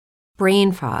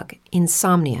brain fog,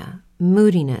 insomnia,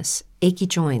 moodiness, achy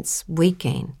joints, weight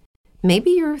gain. Maybe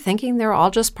you're thinking they're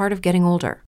all just part of getting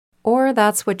older, or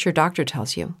that's what your doctor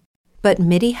tells you. But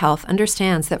MIDI Health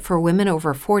understands that for women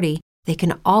over 40, they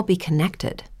can all be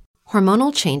connected.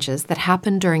 Hormonal changes that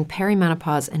happen during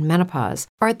perimenopause and menopause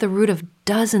are at the root of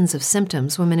dozens of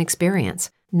symptoms women experience,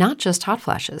 not just hot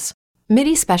flashes.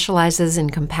 MIDI specializes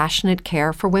in compassionate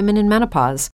care for women in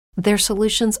menopause. Their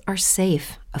solutions are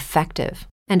safe, effective,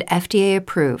 and FDA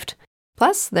approved.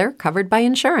 Plus, they're covered by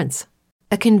insurance.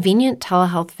 A convenient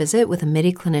telehealth visit with a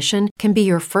MIDI clinician can be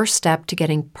your first step to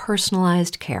getting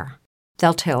personalized care.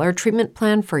 They'll tailor a treatment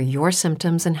plan for your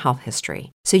symptoms and health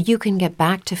history so you can get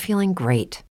back to feeling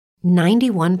great.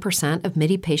 91% of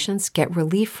MIDI patients get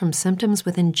relief from symptoms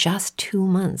within just 2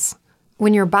 months.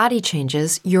 When your body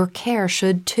changes, your care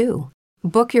should too.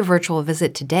 Book your virtual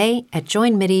visit today at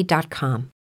joinmidi.com.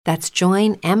 That's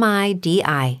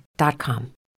joinmidi.com.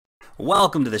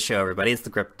 Welcome to the show, everybody. It's the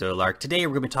Crypto Lark. Today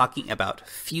we're going to be talking about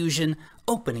Fusion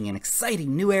opening an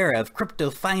exciting new era of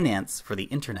crypto finance for the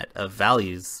Internet of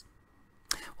Values.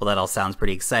 Well, that all sounds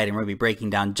pretty exciting. We're going to be breaking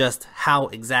down just how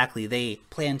exactly they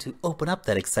plan to open up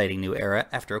that exciting new era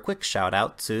after a quick shout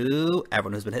out to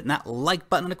everyone who's been hitting that like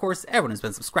button, and of course, everyone who's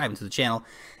been subscribing to the channel.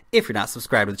 If you're not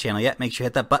subscribed to the channel yet, make sure you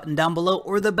hit that button down below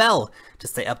or the bell to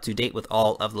stay up to date with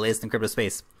all of the latest in crypto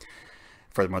space.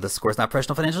 Furthermore, this, of course, is not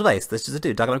professional financial advice. This is just a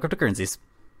dude talking about cryptocurrencies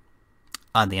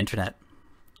on the internet.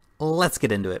 Let's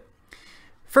get into it.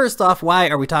 First off, why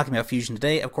are we talking about Fusion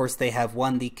today? Of course, they have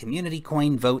won the Community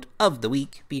Coin Vote of the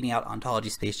Week, beating out Ontology,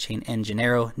 Space Chain, and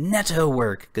Genero. Netto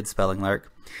work. Good spelling,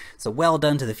 Lark. So well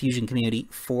done to the Fusion community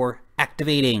for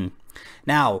activating.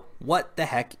 Now, what the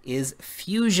heck is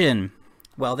Fusion?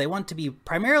 Well, they want to be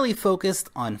primarily focused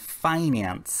on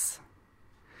finance.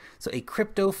 So a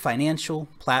crypto financial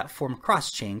platform,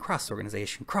 cross-chain,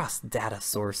 cross-organization, cross-data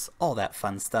source, all that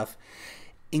fun stuff.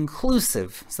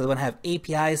 Inclusive, so they want to have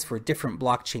APIs for different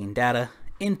blockchain data.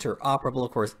 Interoperable,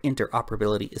 of course,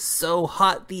 interoperability is so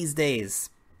hot these days.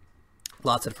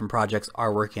 Lots of different projects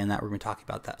are working on that. We're going to be talking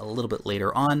about that a little bit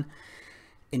later on.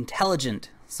 Intelligent,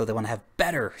 so they want to have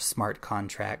better smart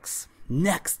contracts.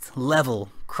 Next level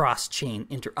cross-chain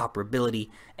interoperability.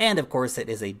 And of course, it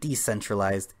is a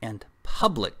decentralized and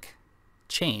public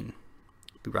chain.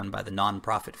 Be run by the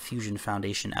nonprofit Fusion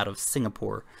Foundation out of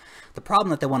Singapore. The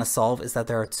problem that they want to solve is that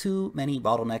there are too many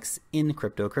bottlenecks in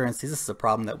cryptocurrencies. This is a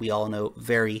problem that we all know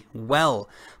very well.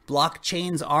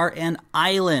 Blockchains are an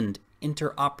island.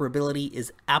 Interoperability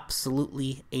is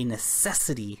absolutely a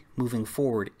necessity moving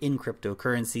forward in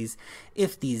cryptocurrencies.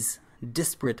 If these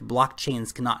disparate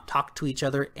blockchains cannot talk to each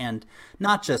other, and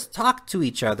not just talk to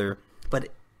each other, but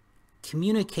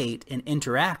communicate and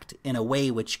interact in a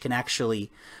way which can actually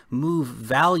move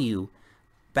value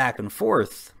back and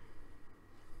forth,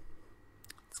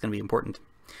 it's going to be important.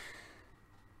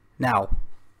 Now,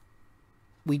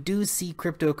 we do see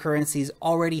cryptocurrencies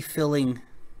already filling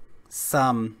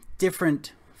some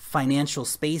different financial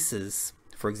spaces.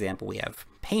 For example, we have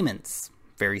payments.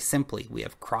 Very simply, we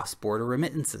have cross-border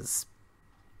remittances.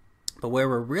 But where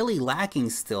we're really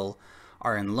lacking still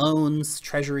are in loans,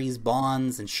 treasuries,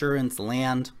 bonds, insurance,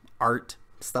 land, art,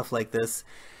 stuff like this.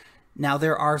 Now,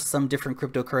 there are some different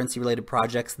cryptocurrency related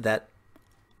projects that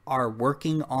are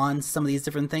working on some of these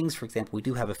different things. For example, we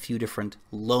do have a few different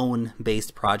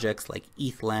loan-based projects like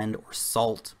ETHLend or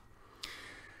SALT.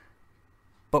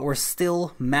 But we're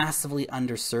still massively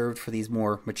underserved for these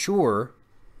more mature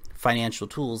financial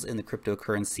tools in the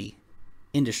cryptocurrency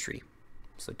industry.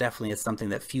 So definitely it's something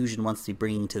that Fusion wants to be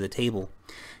bringing to the table.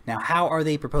 Now, how are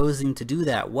they proposing to do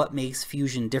that? What makes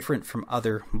Fusion different from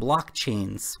other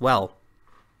blockchains? Well,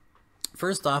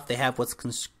 first off, they have what's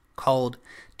called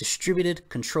distributed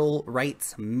control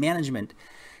rights management.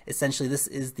 Essentially, this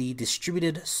is the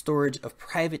distributed storage of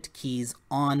private keys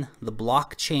on the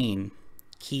blockchain.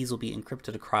 Keys will be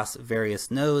encrypted across various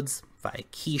nodes via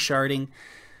key sharding.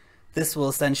 This will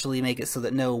essentially make it so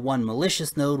that no one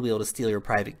malicious node will be able to steal your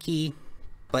private key,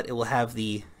 but it will have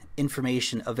the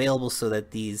information available so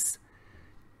that these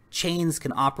chains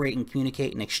can operate and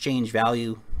communicate and exchange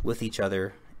value with each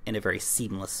other in a very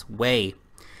seamless way.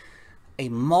 A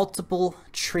multiple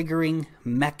triggering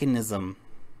mechanism.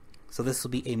 So this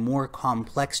will be a more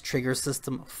complex trigger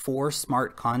system for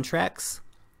smart contracts.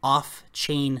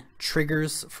 Off-chain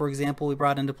triggers, for example, we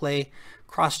brought into play.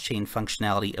 Cross-chain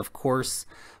functionality, of course.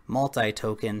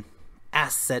 Multi-token.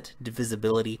 Asset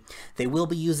divisibility. They will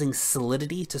be using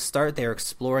Solidity to start. They're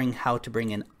exploring how to bring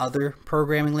in other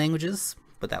programming languages,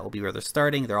 but that will be where they're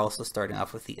starting. They're also starting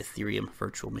off with the Ethereum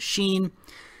virtual machine.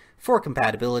 For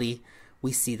compatibility,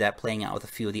 we see that playing out with a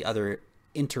few of the other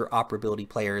interoperability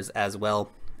players as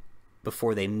well.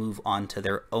 before they move on to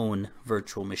their own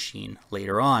virtual machine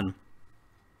later on.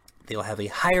 They'll have a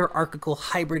hierarchical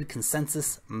hybrid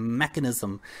consensus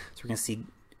mechanism. So we're going to see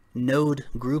node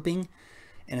grouping,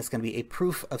 and it's going to be a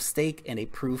proof of stake and a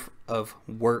proof of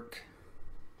work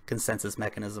consensus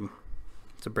mechanism.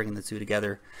 So bringing the two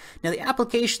together. Now the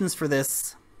applications for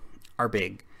this are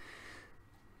big.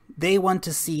 They want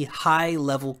to see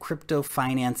high-level crypto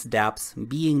finance dApps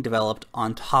being developed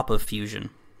on top of Fusion.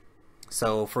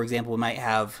 So for example, we might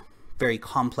have very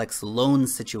complex loan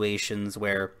situations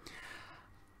where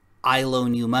I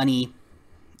loan you money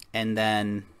and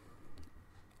then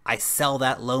I sell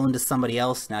that loan to somebody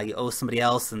else. Now you owe somebody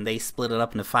else and they split it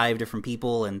up into 5 different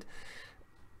people, and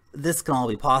this can all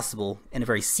be possible in a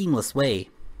very seamless way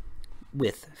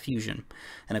with Fusion.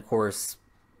 And of course,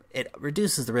 it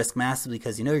reduces the risk massively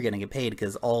because you know you're going to get paid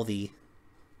because all the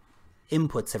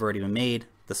inputs have already been made.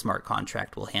 The smart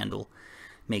contract will handle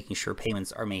making sure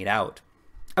payments are made out.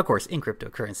 Of course, in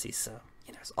cryptocurrency, so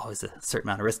there's always a certain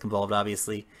amount of risk involved,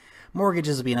 obviously.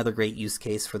 Mortgages would be another great use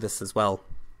case for this as well.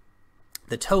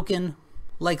 The token,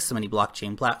 like so many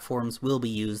blockchain platforms, will be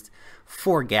used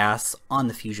for gas on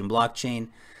the Fusion blockchain.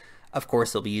 Of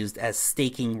course, it'll be used as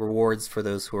staking rewards for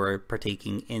those who are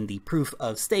partaking in the proof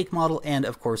of stake model, and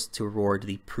of course to reward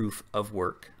the proof of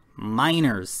work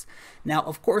miners. Now,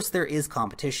 of course, there is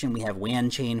competition. We have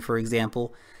Wanchain, for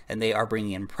example, and they are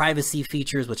bringing in privacy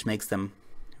features, which makes them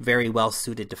very well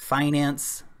suited to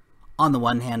finance. On the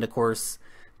one hand, of course,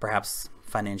 perhaps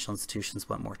financial institutions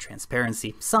want more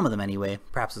transparency. Some of them anyway.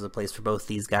 Perhaps there's a place for both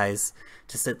these guys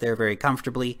to sit there very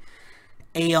comfortably.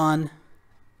 Aion,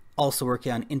 also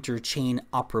working on interchain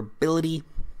operability.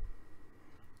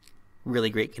 Really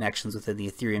great connections within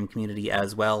the Ethereum community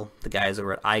as well. The guys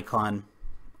over at Icon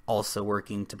also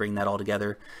working to bring that all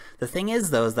together. The thing is,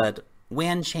 though, is that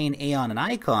Wanchain, Aion, and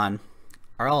Icon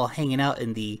are all hanging out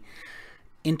in the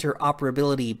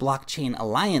Interoperability Blockchain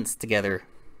Alliance together.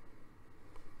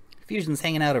 Fusion's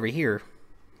hanging out over here.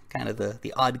 Kind of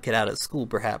the odd kid out at school,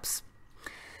 perhaps.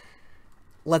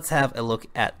 Let's have a look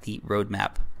at the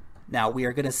roadmap. Now, we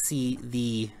are going to see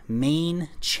the main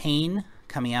chain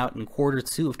coming out in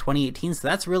Q2 of 2018, so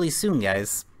that's really soon,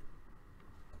 guys.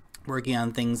 Working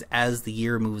on things as the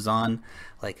year moves on,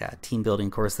 like team building,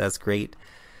 of course, that's great.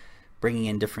 Bringing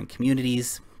in different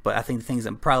communities, but I think the things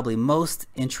that probably most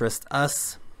interest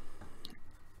us,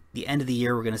 the end of the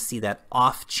year, we're going to see that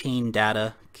off-chain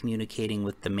data communicating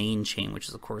with the main chain, which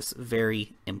is, of course,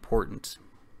 very important.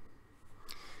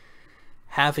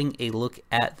 Having a look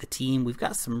at the team, we've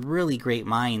got some really great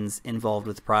minds involved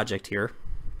with the project here.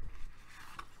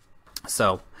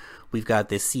 So we've got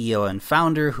the CEO and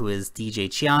founder, who is DJ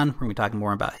Qian. We're going to be talking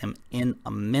more about him in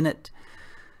a minute.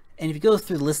 And if you go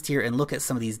through the list here and look at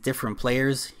some of these different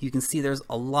players, you can see there's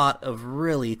a lot of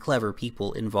really clever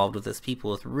people involved with this,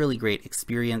 people with really great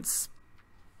experience.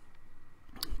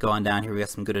 Go on down here, we got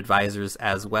some good advisors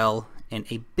as well, and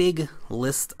a big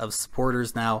list of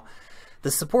supporters. Now,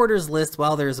 the supporters list,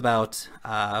 while there's about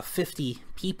 50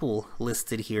 people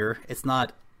listed here, it's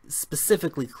not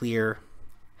specifically clear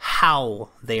how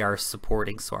they are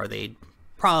supporting. So are they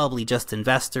probably just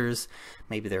investors?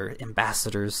 Maybe they're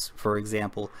ambassadors, for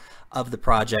example, of the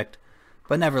project.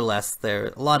 But nevertheless,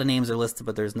 a lot of names are listed,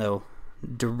 but there's no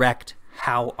direct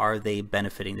how are they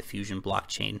benefiting the Fusion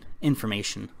blockchain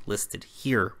information listed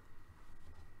here.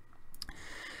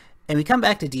 And we come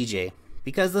back to DJ,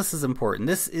 because this is important.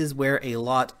 This is where a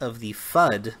lot of the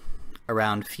FUD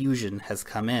around Fusion has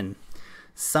come in.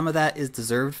 Some of that is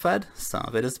deserved FUD, some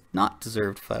of it is not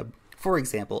deserved FUD. For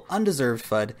example, undeserved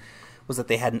FUD was that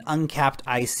they had an uncapped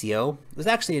ICO. It was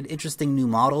actually an interesting new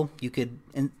model. You could,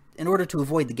 in order to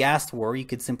avoid the gas war, you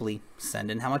could simply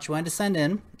send in how much you wanted to send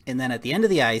in, and then at the end of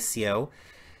the ICO,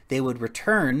 they would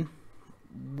return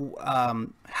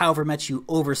however much you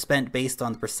overspent based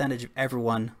on the percentage of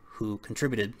everyone who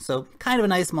contributed. So kind of a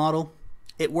nice model.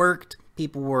 It worked.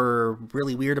 People were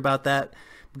really weird about that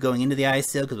going into the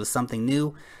ICO because it was something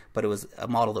new, but it was a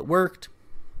model that worked.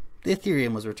 The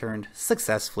Ethereum was returned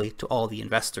successfully to all the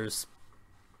investors.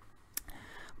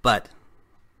 But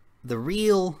the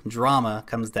real drama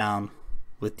comes down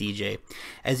with DJ.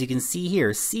 As you can see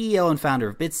here, CEO and founder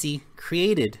of Bitsy,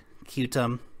 created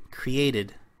Qtum,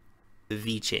 created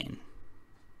VeChain.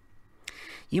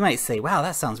 You might say, wow,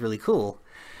 that sounds really cool.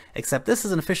 Except this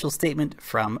is an official statement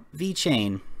from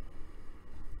VeChain.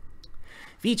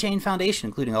 VeChain Foundation,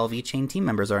 including all VeChain team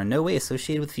members, are in no way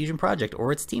associated with Fusion Project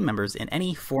or its team members in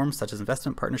any form such as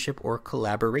investment, partnership, or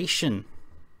collaboration.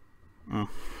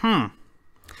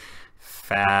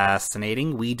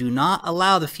 Fascinating. We do not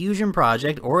allow the Fusion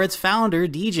project or its founder,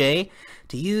 DJ,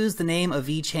 to use the name of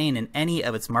VeChain in any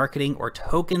of its marketing or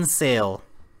token sale.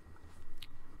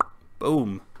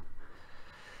 Boom.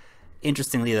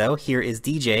 Interestingly, though, here is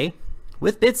DJ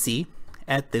with Bitsy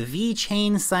at the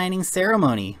VeChain signing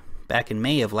ceremony back in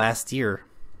May of last year.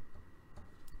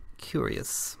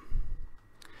 Curious.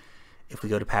 If we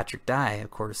go to Patrick Dye,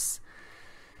 of course,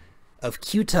 of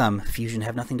Qtum, Fusion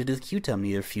have nothing to do with Qtum.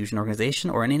 Neither Fusion organization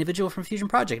or an individual from Fusion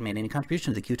project made any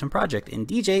contribution to the Qtum project, and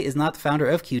DJ is not the founder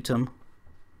of Qtum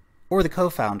or the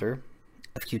co-founder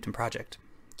of Qtum project.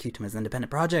 Qtum is an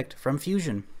independent project from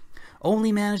Fusion,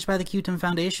 only managed by the Qtum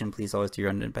Foundation. Please always do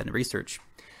your own independent research.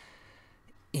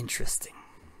 Interesting.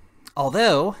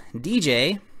 Although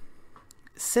DJ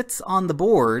sits on the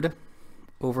board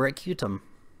over at Qtum.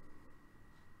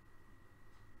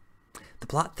 The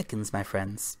plot thickens, my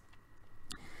friends.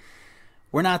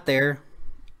 We're not there.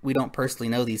 We don't personally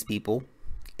know these people.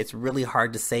 It's really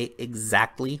hard to say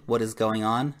exactly what is going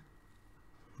on.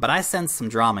 But I sense some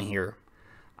drama here.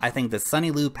 I think that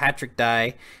Sunny Lu, Patrick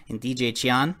Dye, and DJ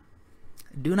Qian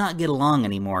do not get along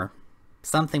anymore.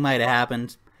 Something might have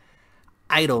happened.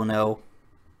 I don't know.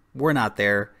 We're not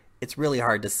there. It's really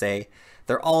hard to say.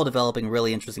 They're all developing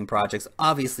really interesting projects.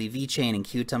 Obviously, VeChain and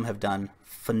Qtum have done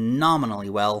phenomenally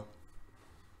well.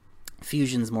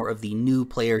 Fusion's more of the new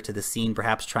player to the scene,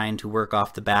 perhaps trying to work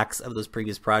off the backs of those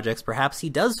previous projects. Perhaps he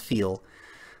does feel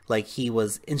like he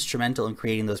was instrumental in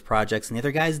creating those projects and the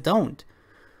other guys don't.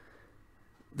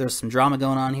 There's some drama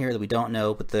going on here that we don't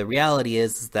know, but the reality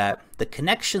is that the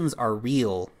connections are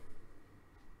real.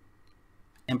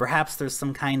 And perhaps there's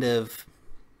some kind of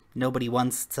nobody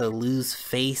wants to lose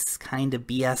face kind of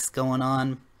BS going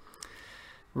on.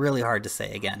 Really hard to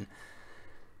say again.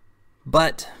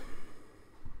 But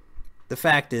the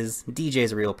fact is,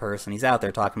 DJ's a real person. He's out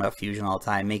there talking about Fusion all the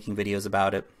time, making videos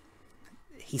about it.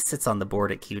 He sits on the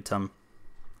board at Qtum.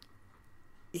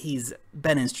 He's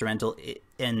been instrumental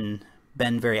and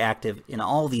been very active in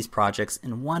all these projects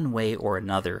in one way or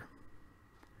another.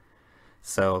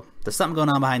 So there's something going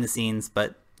on behind the scenes,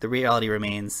 but the reality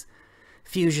remains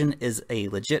Fusion is a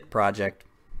legit project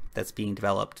that's being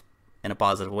developed in a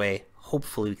positive way.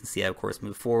 Hopefully we can see that, of course,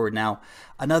 move forward. Now,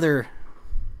 another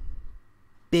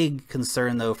big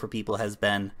concern, though, for people has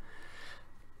been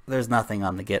there's nothing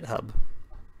on the GitHub.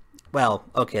 Well,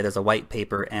 okay, there's a white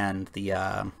paper and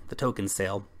the token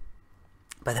sale,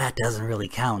 but that doesn't really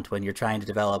count when you're trying to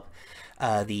develop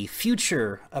the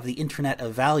future of the Internet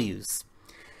of Values.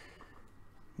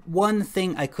 One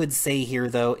thing I could say here,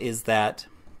 though, is that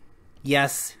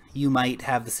yes, you might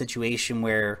have the situation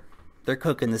where they're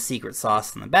cooking the secret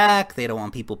sauce in the back. They don't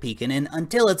want people peeking in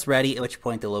until it's ready, at which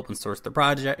point they'll open source the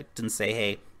project and say,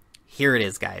 hey, here it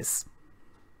is, guys.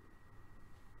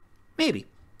 Maybe.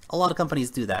 A lot of companies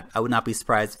do that. I would not be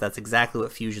surprised if that's exactly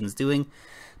what Fusion's doing,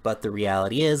 but the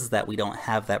reality is that we don't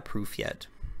have that proof yet.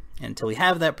 And until we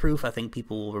have that proof, I think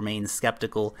people will remain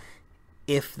skeptical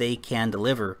if they can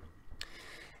deliver.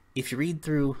 If you read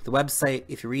through the website,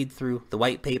 if you read through the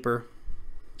white paper,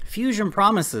 Fusion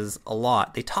promises a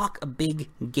lot. They talk a big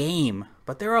game,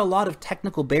 but there are a lot of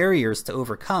technical barriers to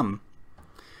overcome.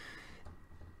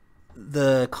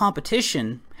 The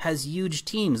competition has huge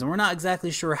teams, and we're not exactly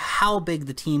sure how big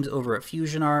the teams over at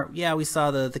Fusion are. Yeah, we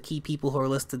saw the key people who are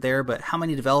listed there, but how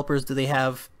many developers do they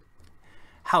have?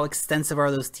 How extensive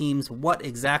are those teams? What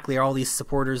exactly are all these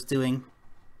supporters doing?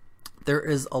 There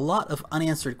is a lot of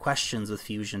unanswered questions with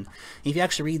Fusion. If you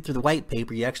actually read through the white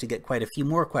paper, you actually get quite a few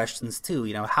more questions too.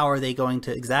 You know, how are they going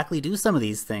to exactly do some of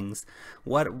these things?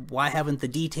 Why haven't the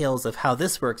details of how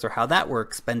this works or how that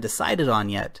works been decided on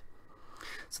yet?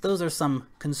 So those are some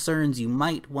concerns you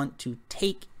might want to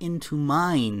take into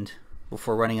mind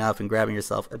before running off and grabbing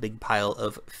yourself a big pile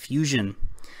of Fusion.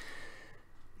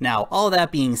 Now, all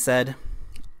that being said,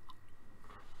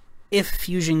 if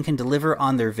Fusion can deliver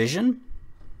on their vision,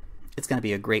 it's going to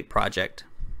be a great project.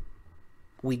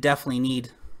 We definitely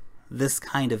need this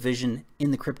kind of vision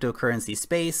in the cryptocurrency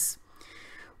space.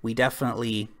 We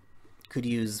definitely could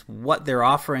use what they're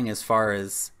offering as far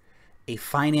as a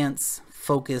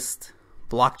finance-focused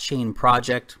blockchain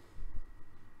project.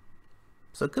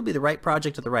 So it could be the right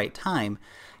project at the right time.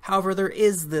 However, there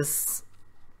is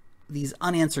these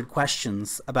unanswered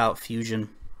questions about Fusion.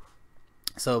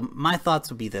 So my thoughts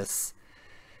would be this.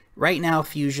 Right now,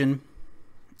 Fusion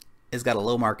has got a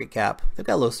low market cap. They've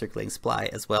got a low circulating supply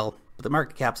as well. But the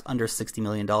market cap's under $60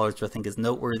 million, which I think is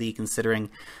noteworthy considering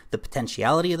the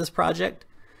potentiality of this project.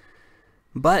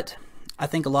 But I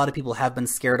think a lot of people have been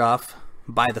scared off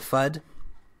by the FUD.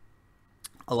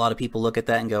 A lot of people look at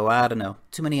that and go, I don't know,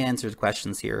 too many answered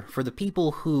questions here. For the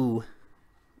people who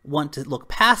want to look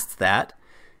past that,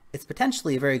 it's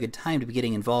potentially a very good time to be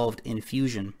getting involved in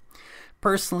Fusion.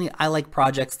 Personally, I like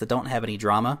projects that don't have any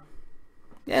drama.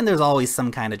 And there's always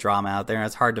some kind of drama out there, and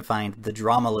it's hard to find the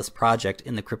dramaless project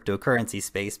in the cryptocurrency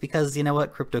space because, you know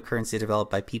what, cryptocurrency is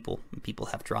developed by people, and people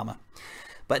have drama.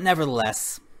 But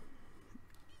nevertheless,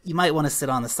 you might want to sit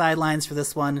on the sidelines for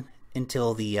this one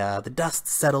until the dust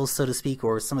settles, so to speak,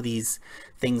 or some of these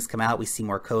things come out. We see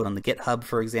more code on the GitHub,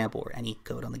 for example, or any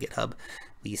code on the GitHub.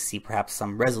 We see perhaps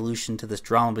some resolution to this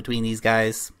drama between these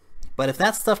guys. But if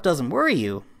that stuff doesn't worry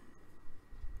you,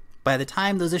 by the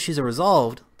time those issues are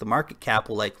resolved, the market cap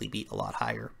will likely be a lot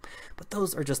higher. But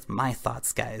those are just my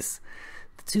thoughts, guys.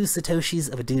 The 2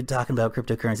 Satoshis of a dude talking about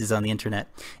cryptocurrencies on the internet.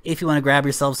 If you want to grab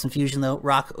yourself some Fusion, though,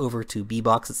 rock over to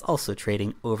BBOX. It's also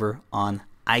trading over on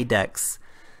IDEX.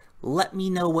 Let me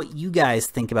know what you guys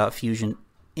think about Fusion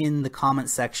in the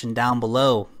comment section down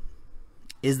below.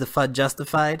 Is the FUD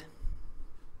justified?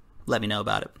 Let me know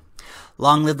about it.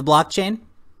 Long live the blockchain,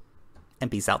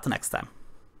 and peace out till next time.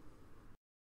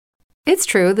 It's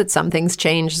true that some things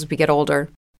change as we get older.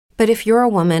 But if you're a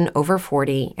woman over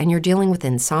 40 and you're dealing with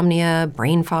insomnia,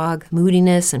 brain fog,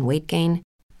 moodiness, and weight gain,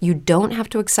 you don't have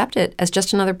to accept it as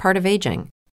just another part of aging.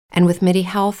 And with MIDI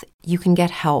Health, you can get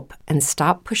help and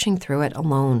stop pushing through it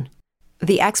alone.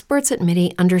 The experts at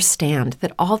MIDI understand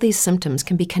that all these symptoms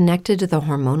can be connected to the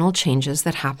hormonal changes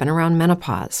that happen around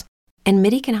menopause. And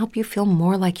MIDI can help you feel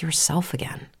more like yourself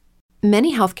again.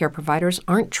 Many healthcare providers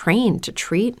aren't trained to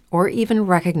treat or even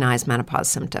recognize menopause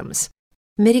symptoms.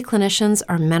 MIDI clinicians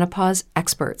are menopause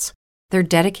experts. They're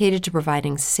dedicated to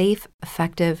providing safe,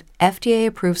 effective,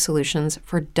 FDA-approved solutions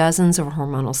for dozens of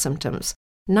hormonal symptoms,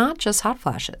 not just hot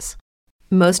flashes.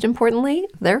 Most importantly,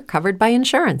 they're covered by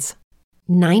insurance.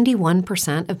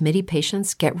 91% of MIDI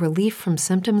patients get relief from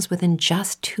symptoms within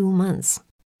just 2 months.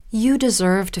 You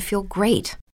deserve to feel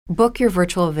great. Book your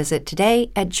virtual visit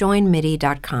today at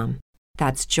joinmidi.com.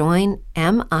 That's joinmidi.com.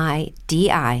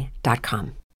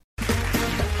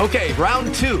 Okay,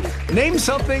 round 2. Name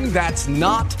something that's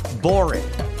not boring.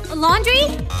 A laundry?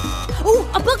 Ooh,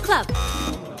 a book club.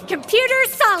 Computer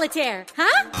solitaire,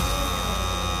 huh?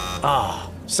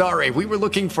 Ah, sorry, we were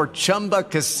looking for Chumba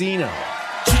Casino.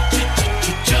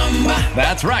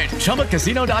 That's right,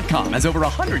 ChumbaCasino.com has over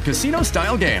 100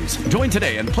 casino-style games. Join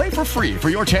today and play for free for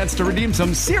your chance to redeem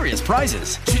some serious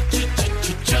prizes.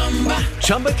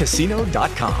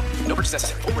 ChumbaCasino.com. No purchase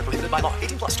necessary. Void where prohibited by law.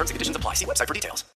 18+ terms and conditions apply. See website for details.